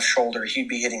around his left shoulder, he'd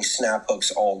be hitting snap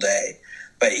hooks all day.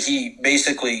 But he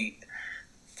basically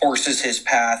forces his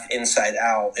path inside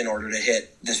out in order to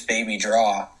hit this baby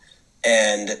draw,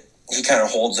 and he kind of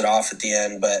holds it off at the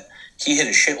end. But he hit a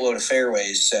shitload of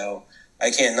fairways, so I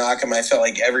can't knock him. I felt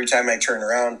like every time I turned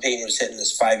around, Peyton was hitting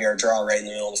this 5-yard draw right in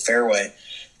the middle of the fairway,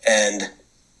 and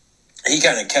he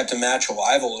kind of kept the match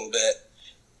alive a little bit.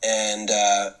 And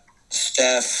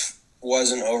Steph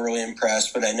wasn't overly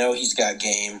impressed, but I know he's got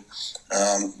game.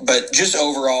 But just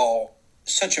overall,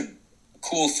 such a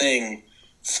cool thing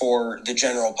for the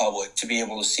general public to be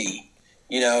able to see.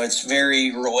 It's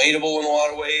very relatable in a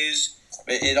lot of ways,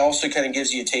 but it also kind of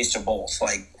gives you a taste of both.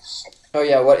 Oh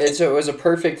yeah, it was a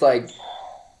perfect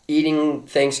eating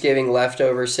Thanksgiving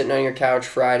leftovers, sitting on your couch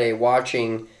Friday,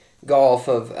 watching golf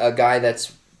of a guy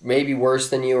that's maybe worse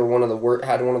than you, or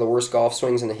had one of the worst golf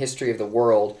swings in the history of the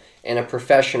world, and a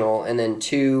professional, and then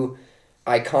two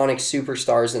iconic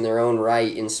superstars in their own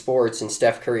right in sports, and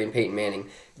Steph Curry and Peyton Manning.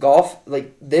 Golf,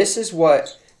 this is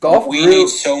what golf we grew. Need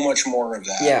so much more of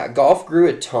that. Yeah, golf grew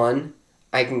a ton,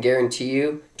 I can guarantee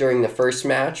you, during the first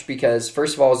match, because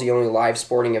first of all, it was the only live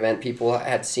sporting event people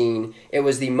had seen. It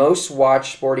was the most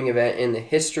watched sporting event in the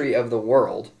history of the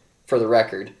world, for the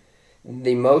record.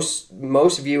 The most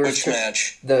viewers. Which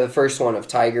match? The first one of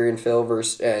Tiger and Phil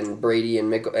and Brady and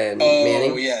Manning.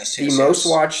 Oh, yes. The most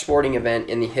watched sporting event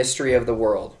in the history of the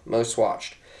world. Most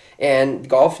watched. And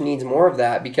golf needs more of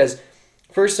that because,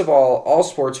 first of all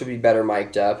sports would be better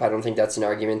mic'd up. I don't think that's an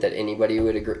argument that anybody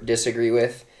would disagree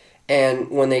with. And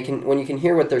when you can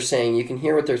hear what they're saying, you can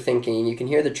hear what they're thinking, you can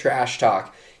hear the trash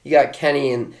talk. You got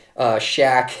Kenny and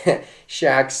Shaq.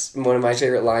 Shaq's one of my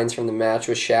favorite lines from the match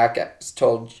was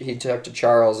Shaq he talked to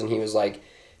Charles and he was like,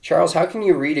 "Charles, how can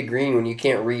you read a green when you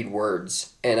can't read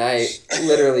words?" And I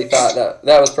literally thought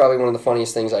that was probably one of the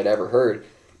funniest things I'd ever heard.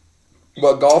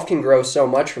 But golf can grow so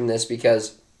much from this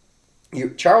because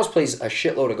Charles plays a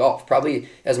shitload of golf, probably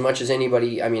as much as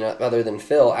anybody, other than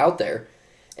Phil out there,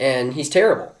 and he's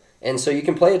terrible. And so you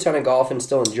can play a ton of golf and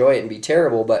still enjoy it and be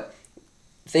terrible, but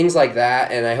things like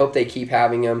that, and I hope they keep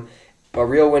having them. A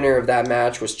real winner of that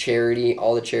match was charity,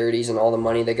 all the charities and all the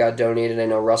money that got donated. I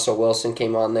know Russell Wilson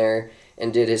came on there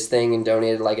and did his thing and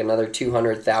donated another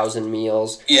 200,000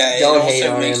 meals. Yeah, don't it hate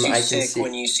also on makes him. you I can sick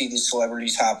when you see these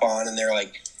celebrities hop on and they're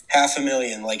like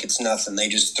 $500,000 like it's nothing. They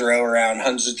just throw around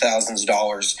hundreds of thousands of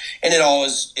dollars, and it all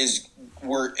is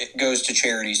where it goes to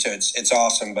charity. So it's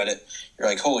awesome, but you're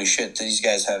like, holy shit, these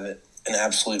guys have an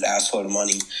absolute assload of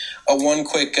money. One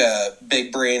quick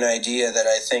big brain idea that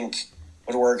I think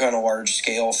would work on a large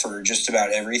scale for just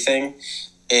about everything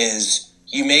is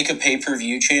you make a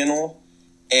pay-per-view channel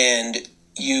and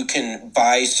you can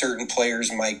buy certain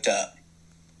players mic'd up.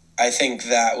 I think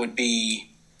that would be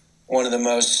one of the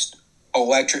most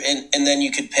electric, and then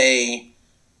you could pay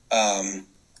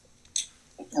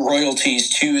royalties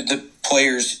to the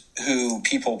players who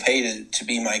people pay to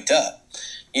be mic'd up,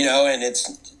 and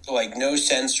it's like no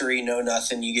sensory, no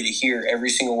nothing. You get to hear every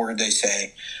single word they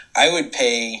say. I would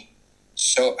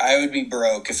be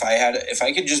broke if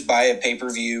I could just buy a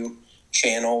pay-per-view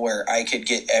channel where I could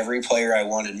get every player I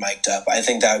wanted mic'd up. I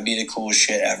think that would be the coolest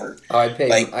shit ever. Oh, I'd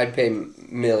pay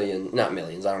millions, not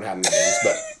millions. I don't have millions,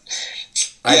 but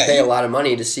I'd pay a lot of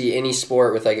money to see any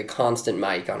sport with a constant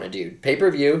mic on a dude.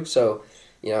 Pay-per-view, so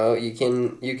you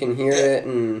can hear it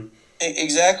and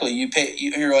exactly.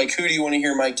 You're like, who do you want to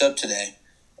hear mic'd up today?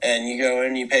 And you go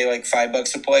and you pay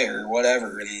 $5 a player or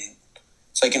whatever, and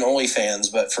It's like an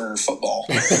OnlyFans, but for football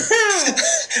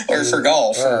or for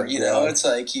golf. It's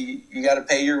like you got to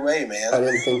pay your way, man. I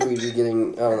didn't think we'd be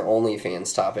getting on an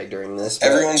OnlyFans topic during this.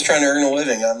 But everyone's trying to earn a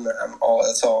living.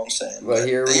 That's all I'm saying. But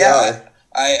here we are.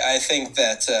 I think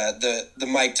that the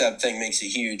mic'd up thing makes it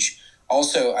huge.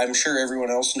 Also, I'm sure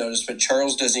everyone else noticed, but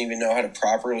Charles doesn't even know how to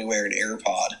properly wear an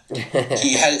AirPod.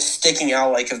 He had it sticking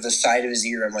out like of the side of his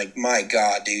ear. I'm like, my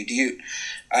God, dude,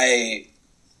 I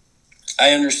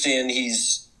understand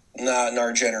he's not in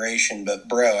our generation, but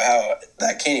bro, how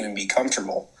that can't even be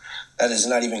comfortable. That is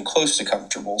not even close to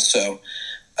comfortable. So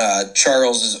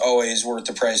Charles is always worth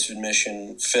the price of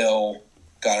admission. Phil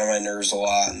got on my nerves a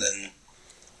lot, and then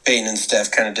Peyton and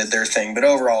Steph kind of did their thing, but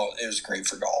overall, it was great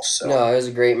for golf. So. No, it was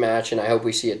a great match, and I hope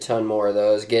we see a ton more of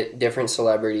those. Get different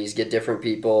celebrities, get different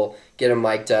people, get them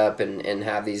mic'd up, and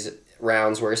have these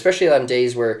rounds where, especially on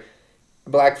days where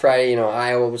Black Friday,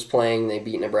 Iowa was playing, they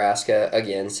beat Nebraska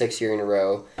again, 6th year in a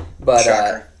row. But,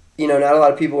 not a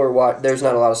lot of people are there's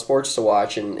not a lot of sports to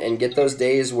watch, and get those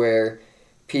days where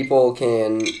people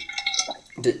can,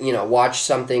 watch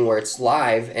something where it's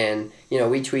live, and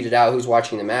we tweeted out who's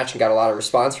watching the match and got a lot of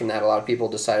response from that. A lot of people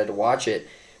decided to watch it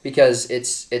because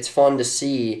it's fun to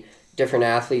see different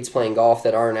athletes playing golf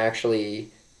that aren't actually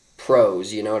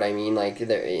pros. You know what I mean? Like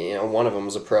one of them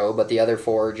was a pro, but the other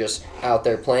 4 are just out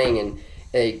there playing, and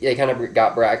they kind of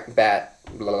got brought back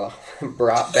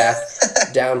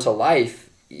down to life.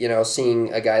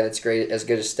 Seeing a guy that's great, as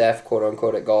good as Steph, quote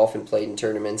unquote, at golf and played in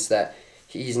tournaments that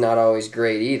he's not always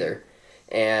great either.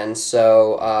 And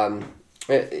so,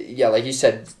 like you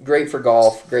said, great for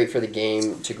golf, great for the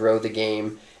game, to grow the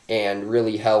game, and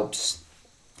really helps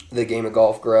the game of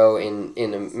golf grow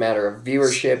in a matter of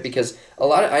viewership, because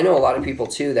I know a lot of people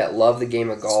too that love the game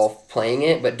of golf playing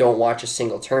it but don't watch a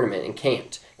single tournament and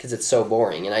can't because it's so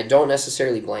boring, and I don't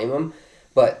necessarily blame them,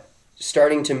 but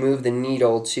starting to move the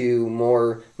needle to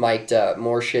more mic'd up,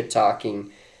 more shit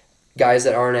talking, guys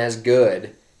that aren't as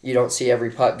good. You don't see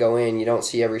every putt go in. You don't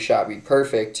see every shot be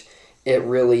perfect. It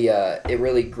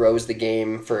really grows the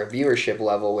game for a viewership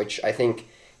level, which I think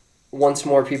once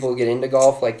more people get into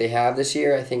golf like they have this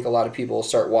year, I think a lot of people will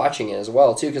start watching it as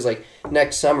well too. Because like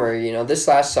next summer, this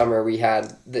last summer we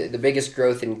had the biggest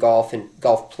growth in golf, and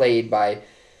golf played by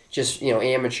just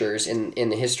amateurs in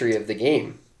the history of the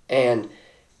game, and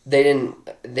they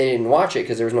didn't watch it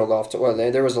because there was no golf to. Well,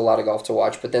 there was a lot of golf to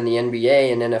watch, but then the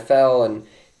NBA and NFL and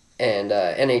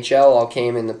NHL all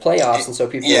came in the playoffs, and so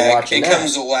people were watching that. It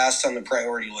comes last on the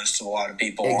priority list of a lot of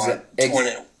people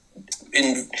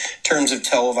in terms of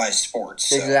televised sports.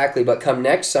 So. Exactly, but come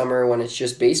next summer when it's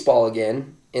just baseball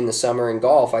again in the summer and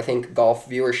golf, I think golf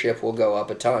viewership will go up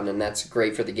a ton, and that's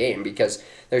great for the game because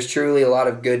there's truly a lot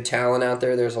of good talent out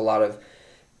there. There's a lot of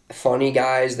funny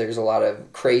guys. There's a lot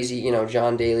of crazy,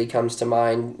 John Daly comes to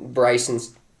mind.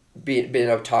 Bryson's been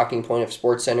a talking point of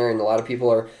SportsCenter, and a lot of people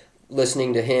are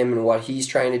listening to him and what he's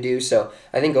trying to do. So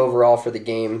I think overall for the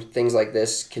game, things like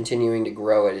this, continuing to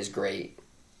grow it is great.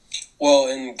 Well,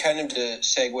 and kind of to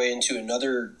segue into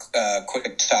another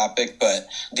quick topic, but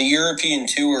the European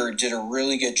Tour did a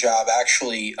really good job.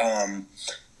 Actually,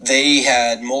 they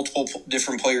had multiple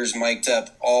different players mic'd up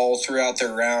all throughout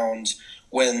their round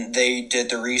when they did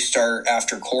the restart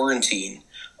after quarantine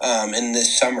in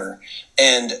this summer.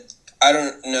 And I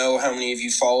don't know how many of you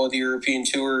follow the European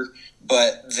Tour,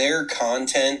 but their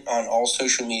content on all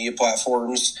social media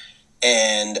platforms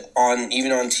and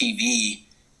even on TV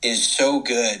is so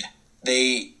good.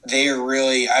 They are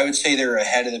really, I would say they're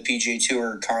ahead of the PGA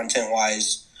Tour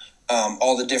content-wise.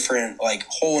 All the different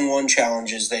hole-in-one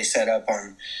challenges they set up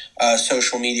on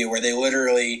social media, where they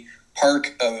literally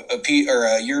park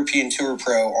a European Tour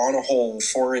pro on a hole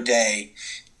for a day,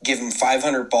 give them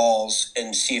 500 balls,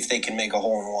 and see if they can make a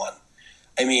hole-in-one.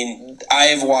 I mean, I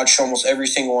have watched almost every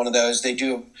single one of those. They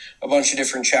do a bunch of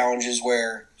different challenges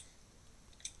where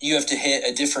you have to hit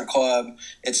a different club.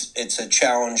 It's a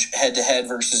challenge head-to-head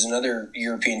versus another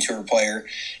European Tour player,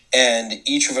 and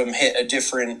each of them hit a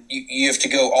different – you have to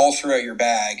go all throughout your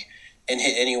bag and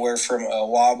hit anywhere from a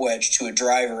lob wedge to a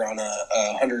driver on a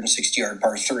 160-yard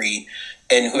par 3,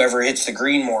 and whoever hits the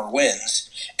green more wins.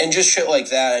 And just shit like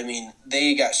that. I mean,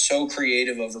 they got so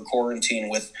creative over quarantine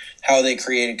with how they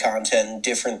created content and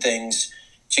different things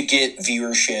to get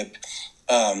viewership.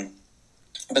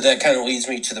 But that kind of leads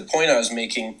me to the point I was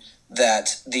making,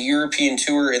 that the European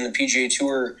Tour and the PGA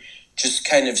Tour just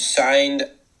kind of signed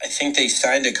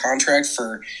a contract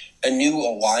for a new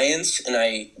alliance, and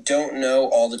I don't know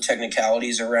all the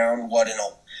technicalities around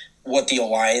what the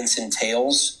alliance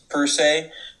entails per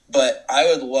se, but I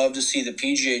would love to see the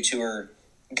PGA Tour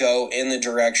go in the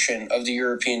direction of the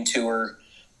European Tour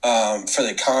for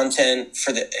the content,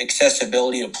 for the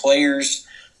accessibility to players,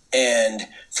 and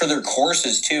for their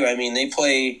courses too. I mean, they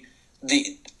play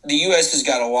the U.S. has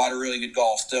got a lot of really good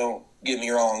golf. Don't get me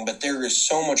wrong, but there is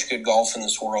so much good golf in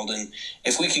this world, and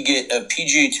if we could get a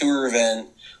PGA Tour event,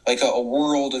 like a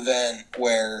world event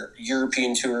where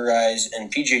European Tour guys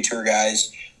and PGA Tour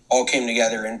guys all came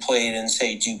together and played in,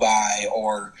 say, Dubai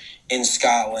or in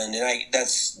Scotland, and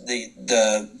that's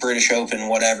the British Open,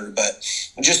 whatever, but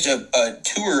just a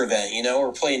tour event,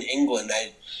 or play in England.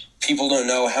 People don't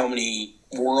know how many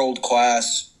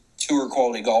world-class tour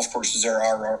quality golf courses there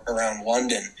are around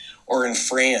London or in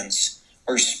France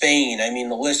or Spain. I mean,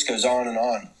 the list goes on and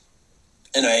on.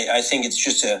 And I think it's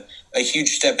just a huge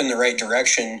step in the right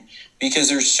direction, because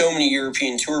there's so many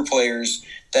European Tour players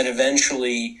that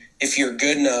eventually, if you're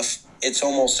good enough, it's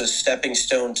almost a stepping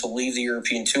stone to leave the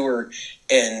European Tour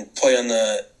and play on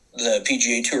the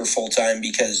PGA Tour full time,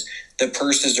 because the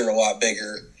purses are a lot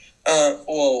bigger.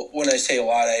 Well, when I say a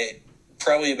lot,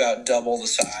 probably about double the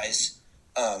size.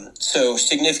 So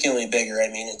significantly bigger. I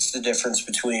mean, it's the difference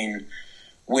between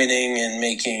winning and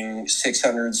making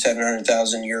 600,000,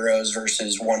 700,000 euros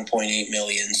versus 1.8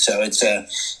 million. So it's a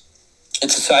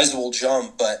sizable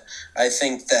jump, but I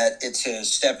think that it's a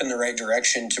step in the right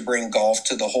direction to bring golf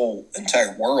to the whole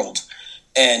entire world.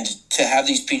 And to have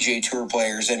these PGA Tour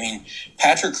players, I mean,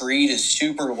 Patrick Reed is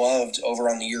super loved over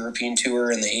on the European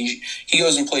Tour, and he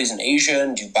goes and plays in Asia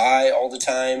and Dubai all the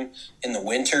time in the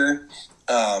winter.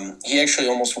 He actually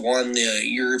almost won the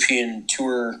European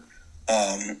Tour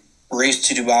race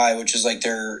to Dubai, which is like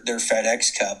their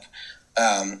FedEx Cup.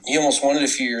 He almost won it a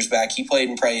few years back. He played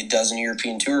in probably a dozen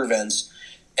European Tour events,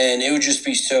 and it would just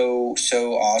be so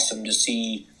awesome to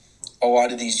see a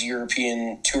lot of these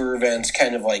European Tour events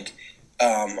kind of like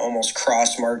almost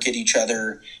cross market each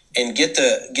other and get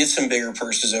some bigger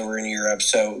purses over in Europe.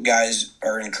 So guys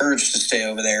are encouraged to stay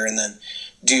over there and then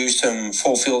do some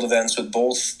full field events with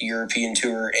both European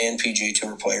Tour and PGA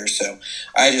Tour players. So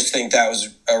I just think that was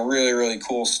a really, really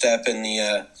cool step in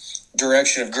the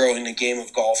direction of growing the game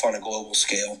of golf on a global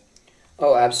scale.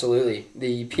 Oh, absolutely.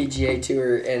 The PGA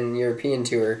Tour and European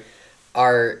Tour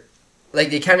are, like,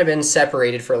 they kind of been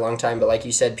separated for a long time, but like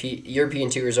you said,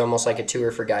 European Tour is almost like a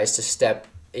tour for guys to step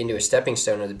into a stepping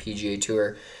stone of the PGA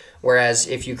Tour. Whereas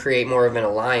if you create more of an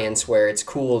alliance where it's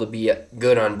cool to be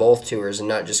good on both tours and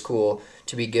not just cool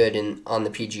to be good on the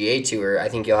PGA Tour, I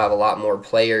think you'll have a lot more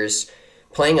players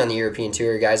playing on the European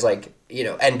Tour, guys like,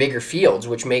 and bigger fields,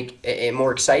 which make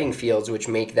more exciting fields, which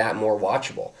make that more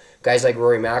watchable. Guys like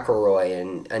Rory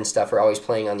McIlroy and stuff are always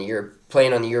playing on the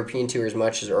European Tour as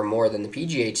much as or more than the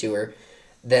PGA Tour.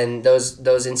 Then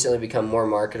those instantly become more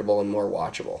marketable and more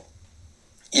watchable.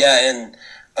 Yeah, and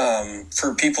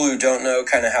for people who don't know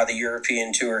kind of how the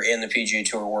European Tour and the PGA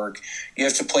Tour work, you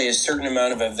have to play a certain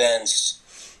amount of events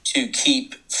to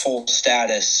keep full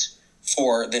status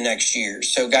for the next year.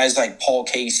 So guys like Paul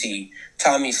Casey,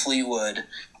 Tommy Fleetwood,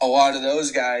 a lot of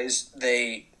those guys,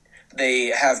 they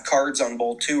have cards on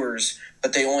both tours,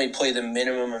 but they only play the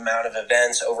minimum amount of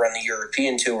events over on the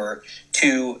European Tour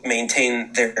to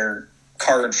maintain their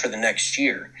card for the next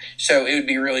year. So it would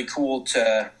be really cool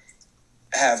to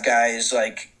have guys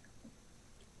like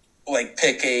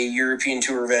pick a European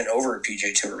Tour event over a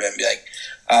PGA Tour event and be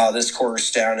like, this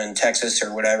course down in Texas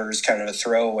or whatever is kind of a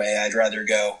throwaway. I'd rather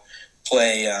go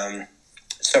play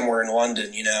somewhere in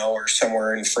London, or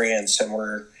somewhere in France,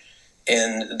 somewhere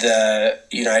in the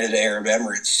United Arab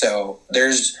Emirates. So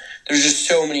there's just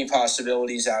so many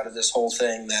possibilities out of this whole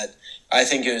thing that I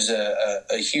think is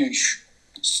a huge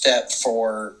step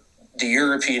for the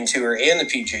European Tour and the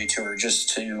PGA Tour just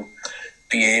to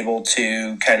be able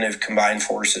to kind of combine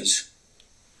forces.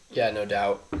 Yeah, no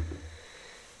doubt.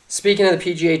 Speaking of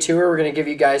the PGA Tour, we're going to give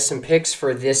you guys some picks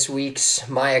for this week's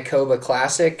Mayakoba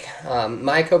Classic.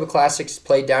 Mayakoba Classic is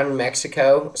played down in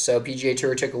Mexico, so PGA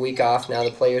Tour took a week off. Now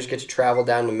the players get to travel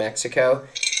down to Mexico.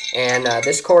 And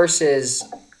this course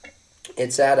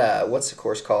it's at, what's the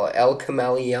course called? El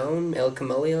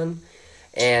Camaleon?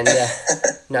 And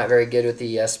not very good with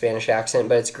the Spanish accent,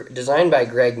 but it's designed by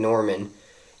Greg Norman.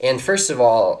 And first of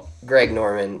all, Greg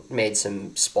Norman made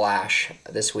some splash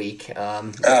this week. Oh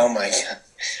my God!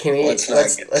 Can we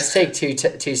let's take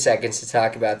two seconds to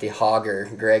talk about the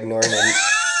hogger Greg Norman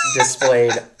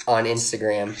displayed on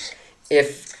Instagram.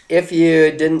 If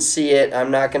you didn't see it, I'm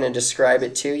not going to describe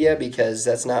it to you because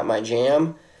that's not my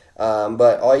jam.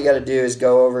 But all you got to do is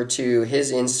go over to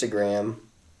his Instagram,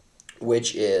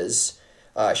 which is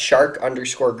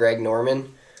 @shark_Greg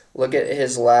Norman. Look at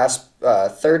his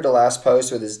third to last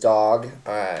post with his dog,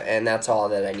 and that's all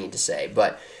that I need to say.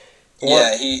 But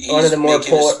Yeah, he's one of the more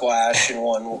making a splash in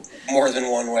more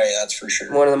than one way, that's for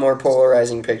sure. One of the more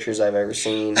polarizing pictures I've ever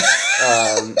seen.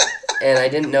 And I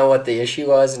didn't know what the issue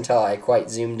was until I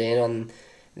quite zoomed in on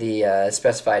the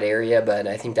specified area, but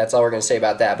I think that's all we're going to say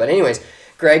about that. But anyways,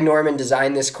 Greg Norman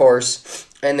designed this course,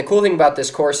 and the cool thing about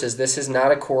this course is this is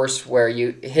not a course where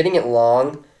hitting it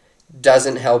long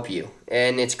doesn't help you.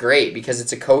 And it's great because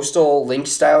it's a coastal link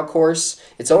style course.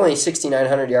 It's only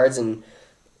 6,900 yards and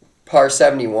par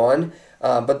 71,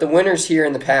 but the winners here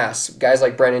in the past, guys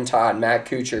like Brennan Todd, Matt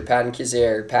Kuchar, Patton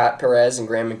Kizair, Pat Perez, and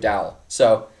Graham McDowell.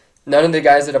 So none of the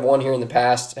guys that have won here in the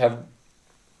past have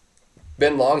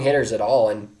been long hitters at all,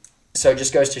 and so it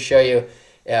just goes to show you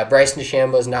Bryson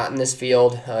DeChambeau is not in this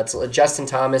field. It's Justin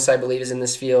Thomas, I believe, is in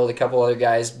this field. A couple other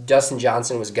guys. Dustin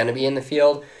Johnson was going to be in the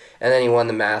field, and then he won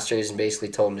the Masters and basically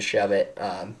told him to shove it.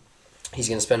 He's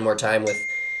going to spend more time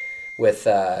with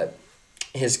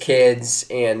his kids,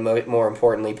 and more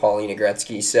importantly, Paulina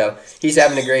Gretzky. So he's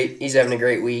having a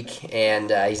great week,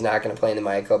 and he's not going to play in the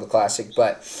Mayakoba Classic.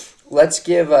 But let's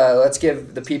give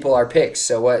the people our picks.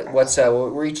 So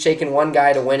we're each taking one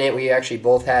guy to win it. We actually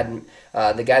both had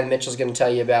the guy that Mitchell's going to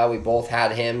tell you about. We both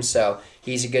had him, so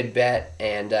he's a good bet.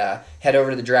 And head over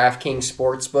to the DraftKings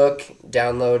Sportsbook.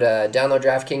 Download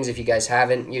DraftKings if you guys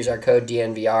haven't. Use our code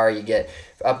DNVR. You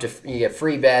get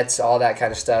free bets, all that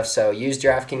kind of stuff. So use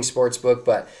DraftKings Sportsbook,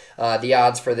 but the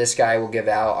odds for this guy we'll give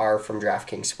out are from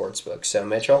DraftKings Sportsbook. So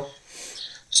Mitchell?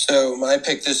 So my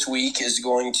pick this week is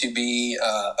going to be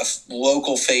a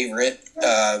local favorite.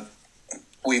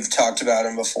 We've talked about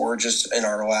him before just in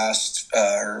our last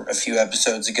or a few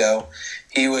episodes ago.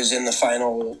 He was in the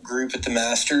final group at the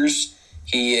Masters.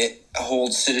 He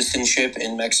holds citizenship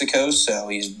in Mexico, so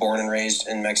he's born and raised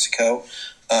in Mexico.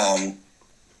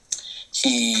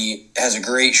 He has a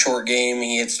great short game.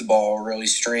 He hits the ball really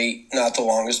straight. Not the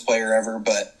longest player ever,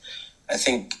 but I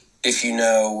think if you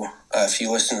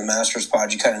listen to the Masters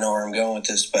pod, you kind of know where I'm going with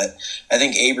this. But I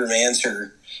think Abram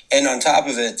Ancer, and on top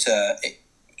of it,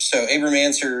 so Abram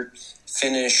Ancer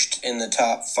finished in the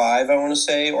top 5, I want to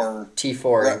say, or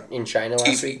T4 in China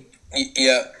last week.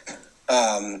 Yeah,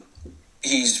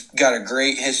 he's got a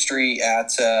great history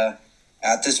at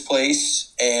this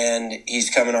place, and he's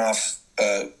coming off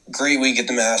a great week at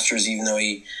the Masters, even though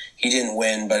he didn't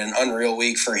win, but an unreal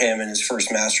week for him in his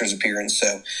first Masters appearance.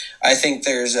 So I think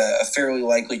there's a fairly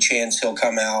likely chance he'll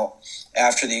come out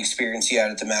after the experience he had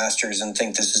at the Masters and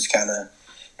think this is kind of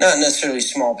not necessarily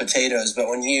small potatoes, but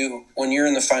when you're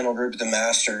in the final group of the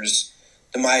Masters,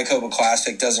 the Mayakoba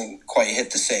Classic doesn't quite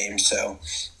hit the same. So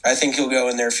I think he'll go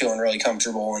in there feeling really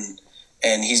comfortable,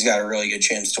 and he's got a really good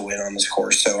chance to win on this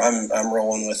course. So I'm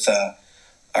rolling with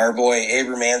our boy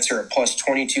Abram Ancer at plus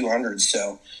 2,200.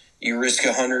 So you risk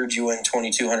 100, you win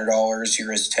 $2,200. You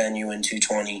risk 10, you win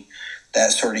 $220.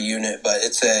 That sort of unit, but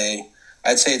I'd say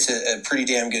it's a pretty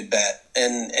damn good bet,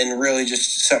 and really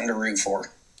just something to root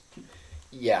for.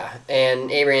 Yeah, and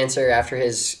Abram Ancer, after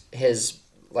his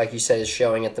like you said, his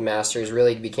showing at the Masters,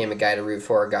 really became a guy to root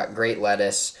for. Got great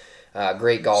lettuce,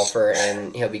 great golfer,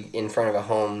 and he'll be in front of a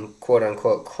home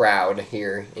quote-unquote crowd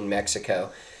here in Mexico.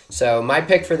 So my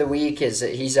pick for the week is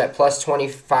that he's at plus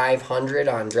 2,500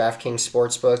 on DraftKings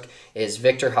Sportsbook, is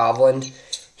Viktor Hovland.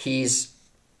 He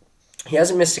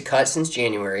hasn't missed a cut since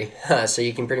January, so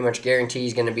you can pretty much guarantee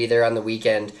he's going to be there on the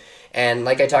weekend. And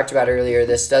like I talked about earlier,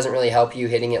 this doesn't really help you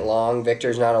hitting it long.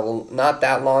 Victor's not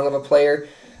that long of a player,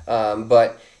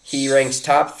 but he ranks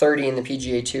top 30 in the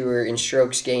PGA Tour in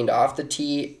strokes gained off the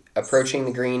tee, approaching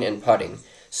the green, and putting.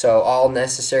 So all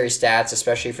necessary stats,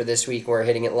 especially for this week where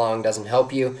hitting it long doesn't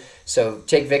help you. So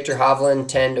take Viktor Hovland,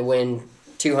 10 to win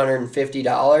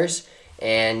 $250,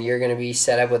 and you're going to be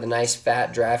set up with a nice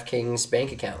fat DraftKings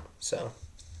bank account. So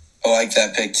I like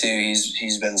that pick too.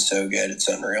 He's been so good. It's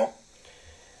unreal.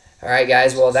 All right,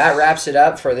 guys. Well, that wraps it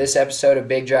up for this episode of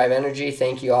Big Drive Energy.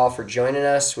 Thank you all for joining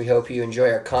us. We hope you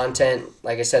enjoy our content.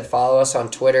 Like I said, follow us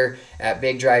on Twitter at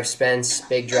Big Drive Spence,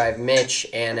 Big Drive Mitch,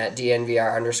 and at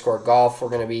DNVR_golf. We're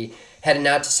going to be heading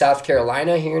out to South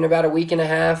Carolina here in about a week and a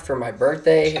half for my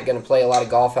birthday. I'm going to play a lot of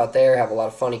golf out there, have a lot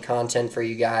of funny content for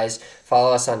you guys.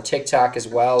 Follow us on TikTok as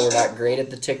well. We're not great at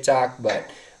the TikTok, but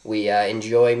we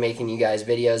enjoy making you guys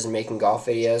videos and making golf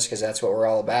videos because that's what we're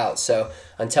all about. So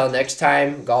until next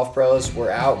time, golf pros,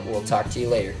 we're out. We'll talk to you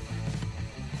later.